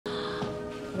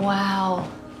Wow.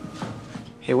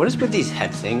 Hey, what is with these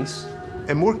head things?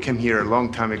 Amor came here a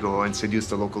long time ago and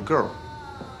seduced a local girl.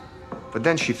 But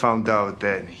then she found out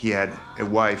that he had a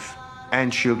wife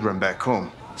and children back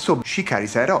home. So she cut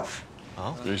his head off.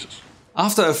 Oh, Jesus.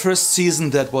 After a first season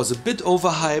that was a bit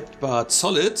overhyped but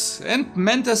solid, and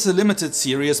meant as a limited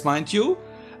series mind you,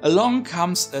 along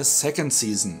comes a second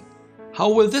season. How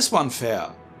will this one fare?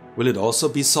 Will it also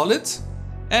be solid?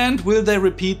 And will they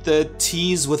repeat the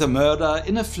tease with a murder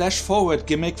in a flash-forward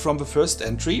gimmick from the first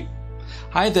entry?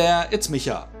 Hi there, it's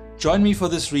Micha. Join me for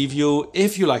this review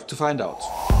if you like to find out.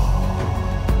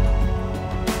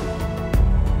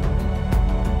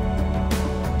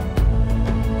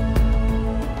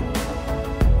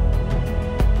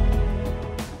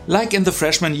 Like in the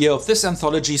freshman year of this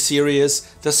anthology series,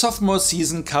 the sophomore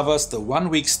season covers the 1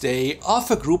 week stay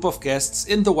of a group of guests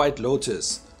in the White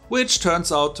Lotus, which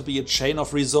turns out to be a chain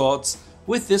of resorts,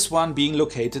 with this one being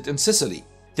located in Sicily.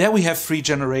 There we have 3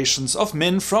 generations of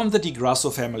men from the Di Grasso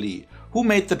family, who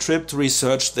made the trip to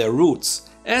research their roots,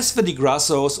 as the Di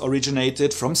Grassos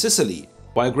originated from Sicily.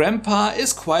 While Grandpa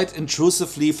is quite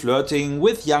intrusively flirting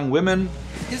with young women,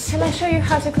 Can I show you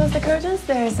how to close the curtains?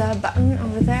 There's a button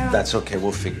over there. That's okay,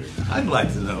 we'll figure it out. I'd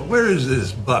like to know, where is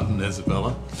this button,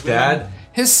 Isabella? Dad,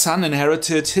 his son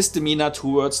inherited his demeanor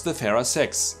towards the fairer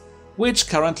sex, which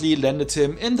currently landed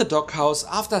him in the doghouse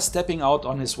after stepping out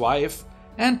on his wife,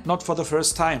 and not for the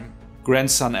first time.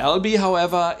 Grandson Albie,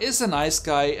 however, is a nice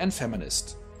guy and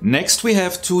feminist. Next we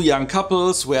have 2 young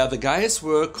couples where the guys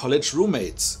were college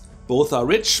roommates. Both are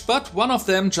rich, but one of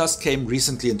them just came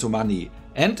recently into money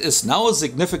and is now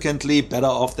significantly better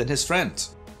off than his friend.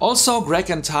 Also Greg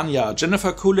and Tanya,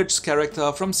 Jennifer Coolidge's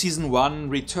character from season 1,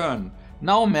 return,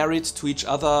 now married to each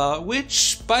other,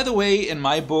 which, by the way, in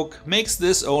my book makes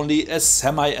this only a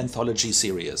semi-anthology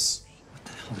series. What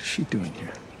the hell is she doing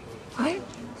here? What?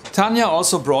 Tanya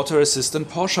also brought her assistant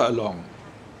Portia along.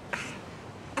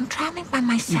 I'm traveling by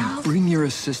myself. You bring your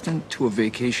assistant to a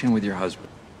vacation with your husband.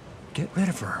 Get rid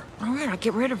of her. All right, I'll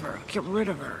get rid of her. I'll get rid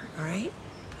of her, all right?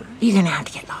 You're gonna have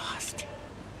to get lost.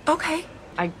 Okay.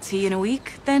 I see you in a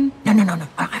week, then? No.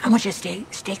 I want you to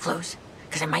stay close,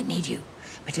 because I might need you.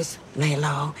 But just lay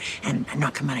low and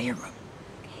not come out of your room.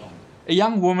 A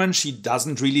young woman she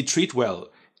doesn't really treat well,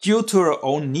 due to her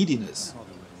own neediness.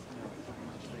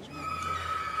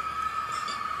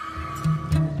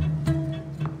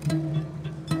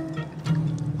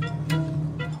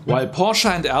 While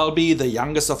Portia and Albie, the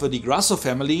youngest of the Di Grasso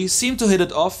family, seem to hit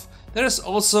it off, there is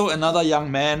also another young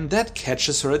man that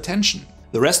catches her attention.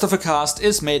 The rest of the cast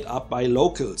is made up by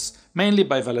locals, mainly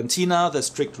by Valentina, the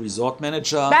strict resort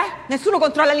manager, Nessuno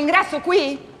controlla l'ingresso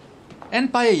qui?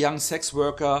 and by a young sex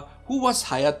worker who was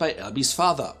hired by Albie's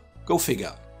father, go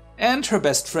figure, and her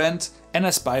best friend, an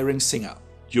aspiring singer.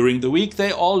 During the week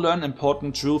they all learn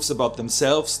important truths about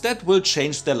themselves that will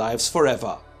change their lives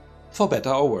forever, for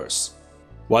better or worse.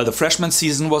 While the freshman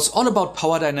season was all about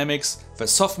power dynamics, the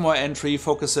sophomore entry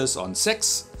focuses on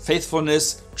sex,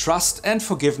 faithfulness, trust and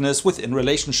forgiveness within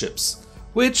relationships,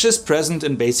 which is present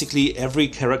in basically every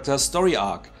character's story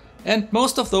arc, and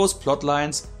most of those plot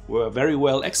lines were very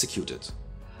well executed.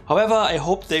 However, I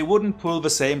hoped they wouldn't pull the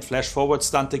same flash-forward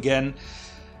stunt again,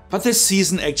 but this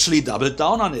season actually doubled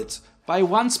down on it, by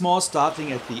once more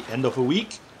starting at the end of a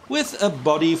week with a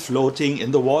body floating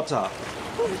in the water.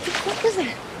 What is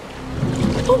it?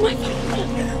 Oh my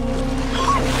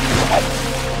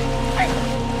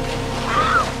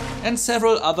God. And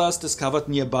several others discovered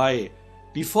nearby,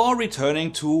 before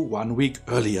returning to 1 week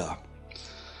earlier.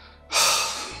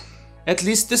 At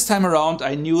least this time around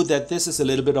I knew that this is a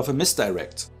little bit of a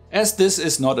misdirect, as this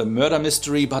is not a murder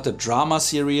mystery but a drama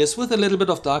series with a little bit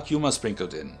of dark humor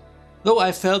sprinkled in. Though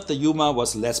I felt the humor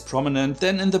was less prominent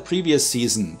than in the previous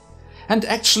season, and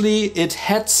actually it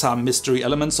had some mystery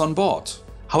elements on board.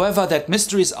 However, that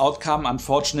mystery's outcome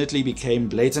unfortunately became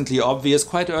blatantly obvious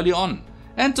quite early on,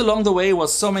 and along the way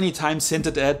was so many times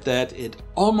hinted at that it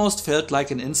almost felt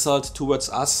like an insult towards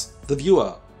us, the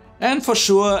viewer, and for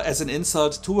sure as an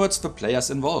insult towards the players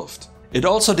involved. It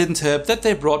also didn't help that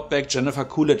they brought back Jennifer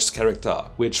Coolidge's character,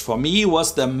 which for me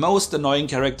was the most annoying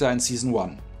character in season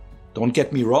 1. Don't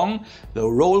get me wrong, the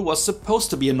role was supposed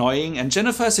to be annoying and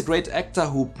Jennifer is a great actor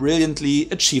who brilliantly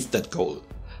achieved that goal.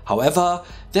 However,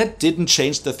 that didn't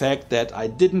change the fact that I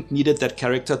didn't needed that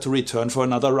character to return for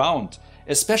another round,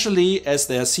 especially as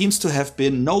there seems to have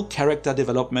been no character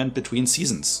development between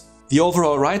seasons. The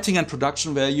overall writing and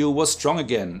production value was strong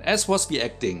again, as was the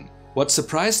acting. What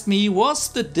surprised me was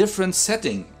the different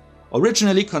setting.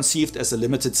 Originally conceived as a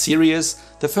limited series,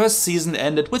 the first season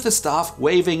ended with the staff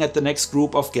waving at the next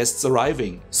group of guests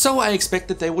arriving, so I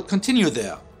expected they would continue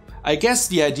there. I guess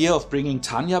the idea of bringing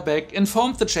Tanya back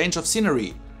informed the change of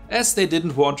scenery, as they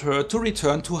didn't want her to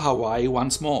return to Hawaii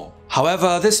once more.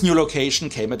 However, this new location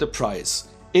came at a price,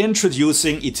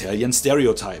 introducing Italian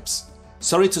stereotypes.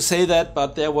 Sorry to say that,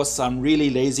 but there was some really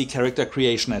lazy character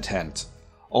creation at hand.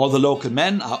 All the local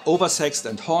men are oversexed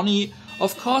and horny,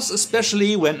 of course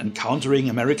especially when encountering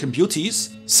American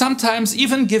beauties, sometimes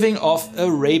even giving off a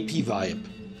rapey vibe.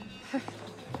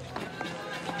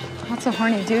 Lots of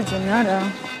horny dudes in Noto.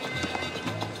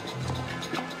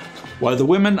 While the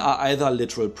women are either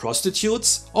literal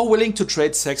prostitutes or willing to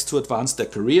trade sex to advance their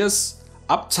careers,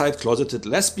 uptight closeted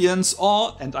lesbians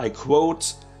or, and I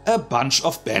quote, a bunch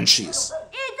of banshees.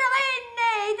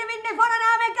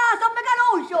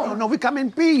 No, we come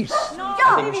in peace. No,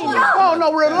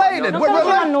 Related. We're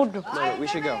related. No, we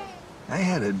should go. I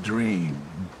had a dream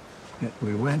that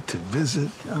we went to visit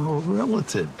our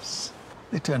relatives.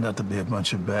 They turned out to be a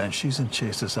bunch of banshees and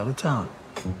chased us out of town.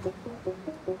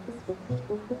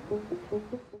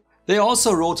 They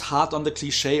also wrote hard on the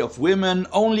cliché of women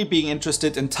only being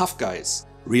interested in tough guys.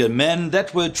 Real men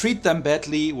that will treat them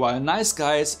badly while nice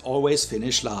guys always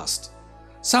finish last.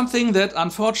 Something that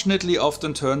unfortunately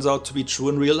often turns out to be true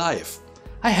in real life.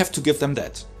 I have to give them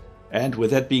that. And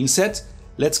with that being said,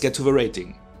 let's get to the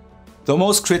rating. Though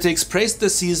most critics praised the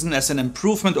season as an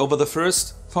improvement over the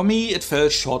first, for me it fell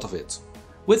short of it.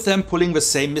 With them pulling the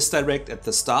same misdirect at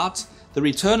the start, the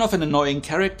return of an annoying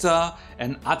character,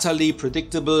 an utterly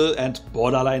predictable and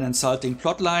borderline insulting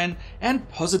plotline, and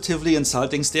positively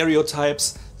insulting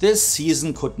stereotypes, this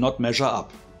season could not measure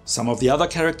up. Some of the other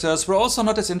characters were also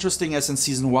not as interesting as in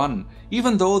season 1,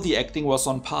 even though the acting was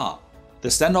on par. The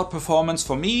standout performance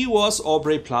for me was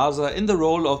Aubrey Plaza in the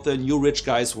role of the new rich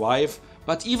guy's wife,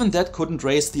 but even that couldn't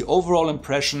raise the overall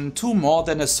impression to more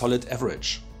than a solid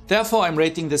average. Therefore I'm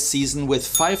rating this season with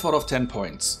 5 out of 10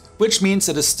 points, which means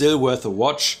it is still worth a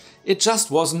watch, it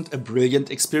just wasn't a brilliant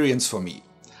experience for me.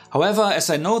 However, as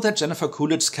I know that Jennifer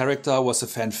Coolidge's character was a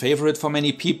fan favorite for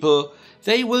many people,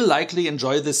 they will likely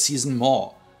enjoy this season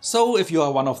more. So if you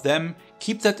are one of them,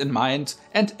 keep that in mind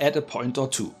and add a point or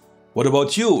two. What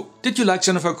about you? Did you like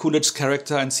Jennifer Coolidge's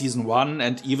character in season 1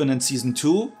 and even in season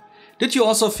 2? Did you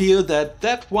also feel that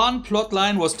that one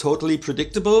plotline was totally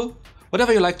predictable?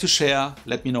 Whatever you like to share,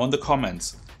 let me know in the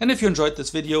comments. And if you enjoyed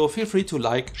this video, feel free to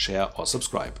like, share or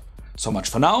subscribe. So much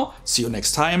for now, see you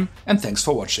next time and thanks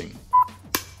for watching.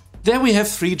 There we have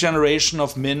 3 generations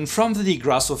of Min from the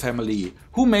DiGrasso family,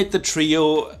 who made the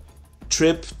trio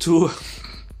trip to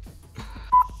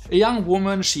a young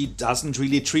woman she doesn't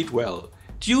really treat well,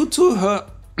 due to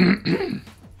her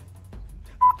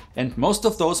and most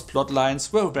of those plot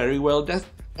lines were very well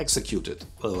executed.